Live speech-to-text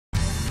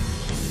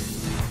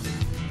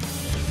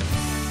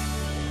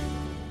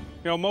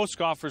You know, most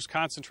golfers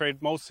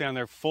concentrate mostly on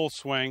their full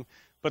swing,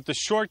 but the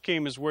short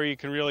game is where you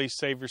can really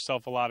save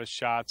yourself a lot of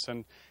shots.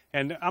 And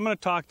I'm going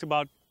to talk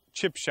about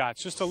chip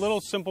shots, just a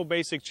little simple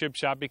basic chip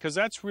shot, because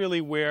that's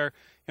really where,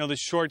 you know, the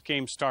short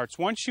game starts.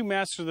 Once you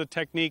master the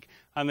technique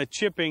on the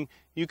chipping,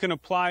 you can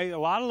apply a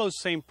lot of those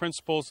same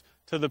principles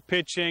to the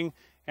pitching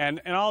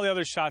and all the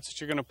other shots that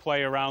you're going to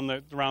play around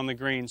the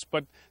greens.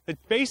 But the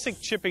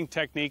basic chipping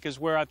technique is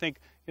where I think,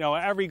 you know,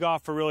 every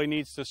golfer really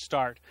needs to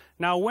start.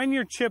 Now, when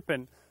you're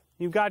chipping,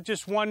 you've got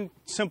just one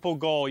simple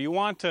goal. You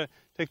want to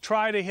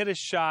try to hit a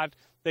shot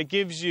that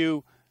gives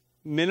you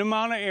minimum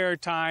amount of air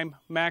time,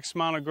 max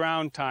amount of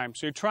ground time.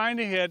 So you're trying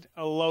to hit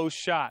a low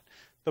shot.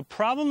 The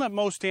problem that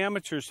most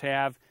amateurs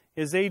have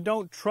is they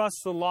don't trust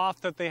the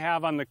loft that they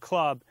have on the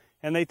club,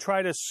 and they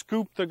try to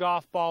scoop the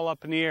golf ball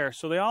up in the air.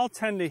 So they all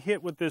tend to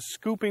hit with this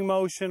scooping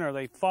motion, or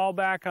they fall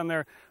back on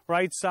their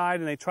right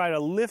side and they try to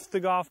lift the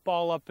golf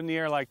ball up in the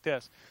air like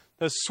this.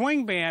 The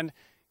swing band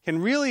can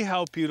really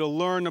help you to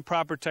learn the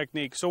proper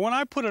technique. So when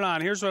I put it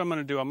on, here's what I'm going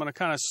to do. I'm going to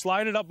kind of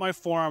slide it up my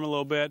forearm a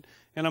little bit,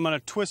 and I'm going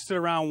to twist it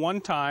around one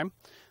time.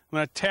 I'm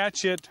going to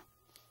attach it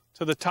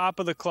to the top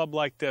of the club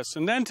like this.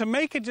 And then to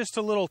make it just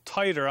a little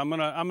tighter, I'm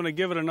going to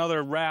give it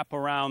another wrap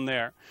around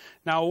there.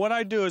 Now what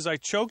I do is I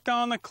choke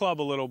down the club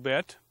a little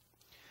bit,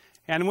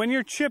 and when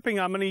you're chipping,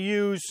 I'm going to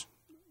use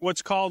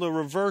what's called a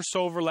reverse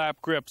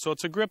overlap grip. So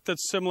it's a grip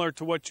that's similar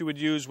to what you would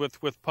use with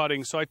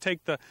putting. So I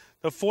take the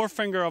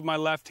forefinger of my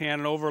left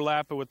hand and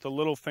overlap it with the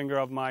little finger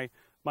of my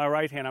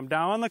right hand. I'm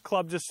down on the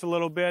club just a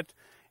little bit,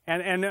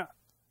 and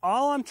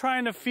all I'm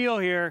trying to feel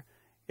here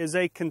is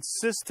a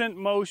consistent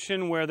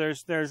motion where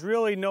there's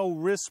really no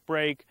wrist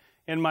break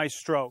in my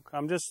stroke.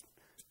 I'm just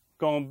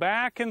going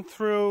back and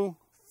through,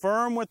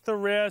 firm with the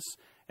wrist,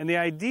 and the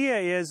idea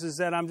is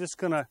that I'm just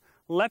going to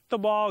let the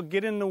ball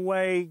get in the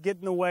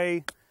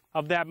way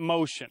of that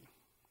motion.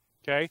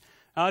 Okay?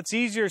 Now it's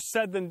easier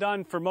said than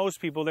done for most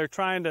people. They're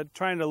trying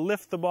to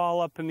lift the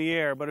ball up in the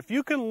air. But if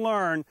you can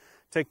learn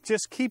to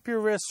just keep your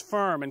wrists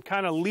firm and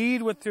kind of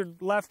lead with your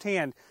left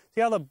hand.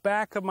 See how the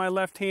back of my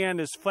left hand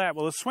is flat?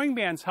 Well, the swing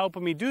band's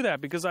helping me do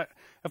that, because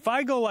if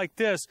I go like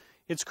this,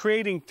 it's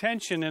creating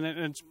tension and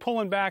it's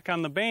pulling back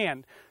on the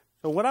band.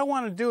 So what I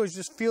want to do is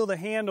just feel the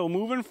handle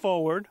moving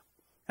forward.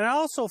 And I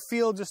also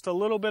feel just a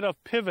little bit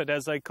of pivot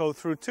as I go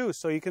through too.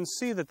 So you can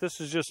see that this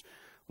is just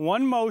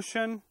one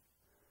motion,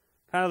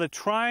 kind of the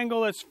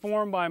triangle that's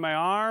formed by my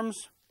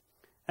arms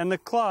and the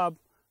club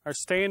are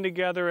staying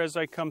together as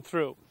I come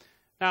through.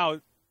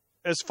 Now,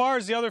 as far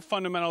as the other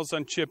fundamentals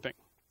on chipping,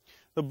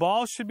 the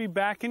ball should be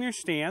back in your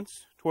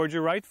stance towards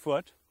your right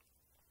foot.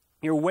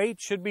 Your weight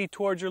should be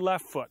towards your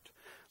left foot.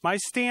 My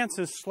stance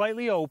is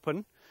slightly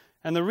open,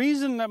 and the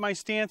reason that my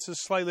stance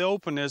is slightly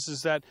open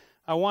is that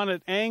I want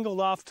it angled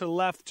off to the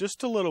left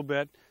just a little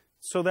bit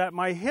so that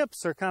my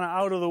hips are kind of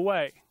out of the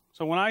way.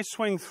 So when I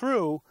swing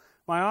through,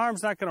 my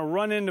arm's not going to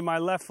run into my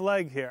left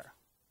leg here.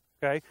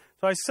 Okay?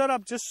 So I set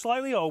up just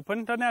slightly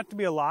open, doesn't have to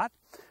be a lot.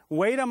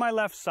 Weight on my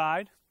left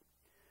side,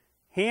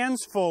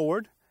 hands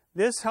forward.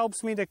 This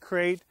helps me to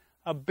create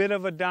a bit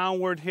of a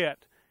downward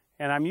hit.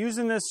 And I'm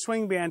using this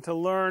swing band to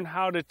learn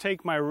how to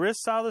take my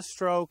wrists out of the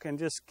stroke and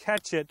just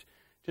catch it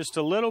just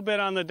a little bit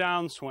on the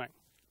downswing.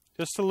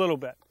 Just a little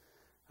bit.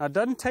 Now it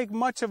doesn't take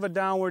much of a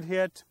downward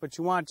hit, but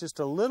you want just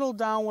a little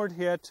downward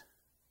hit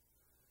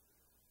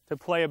to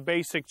play a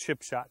basic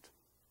chip shot.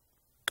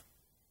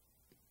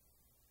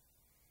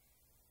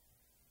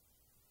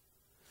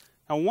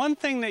 Now one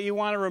thing that you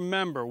want to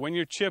remember when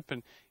you're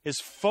chipping is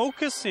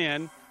focus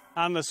in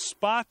on the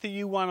spot that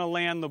you want to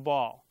land the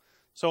ball.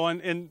 So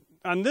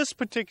on this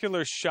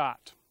particular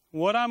shot,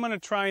 what I'm going to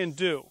try and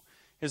do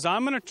is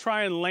I'm going to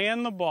try and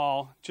land the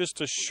ball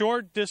just a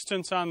short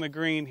distance on the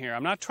green here.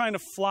 I'm not trying to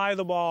fly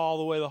the ball all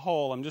the way to the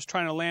hole. I'm just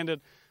trying to land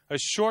it a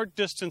short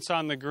distance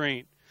on the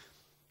green.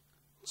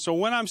 So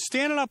when I'm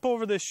standing up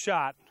over this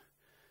shot,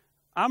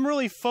 I'm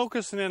really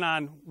focusing in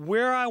on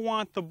where I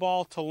want the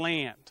ball to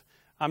land.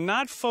 I'm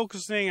not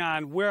focusing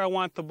on where I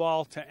want the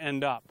ball to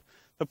end up.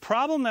 The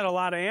problem that a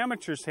lot of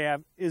amateurs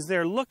have is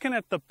they're looking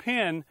at the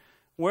pin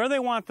where they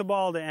want the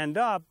ball to end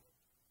up,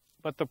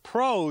 but the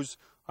pros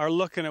are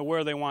looking at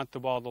where they want the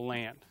ball to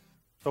land.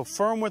 So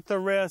firm with the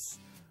wrists,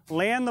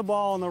 land the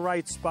ball in the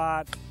right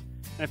spot,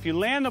 and if you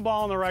land the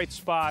ball in the right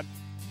spot,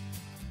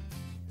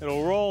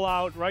 it'll roll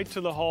out right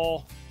to the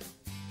hole,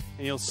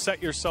 and you'll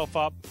set yourself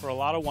up for a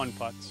lot of one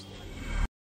putts.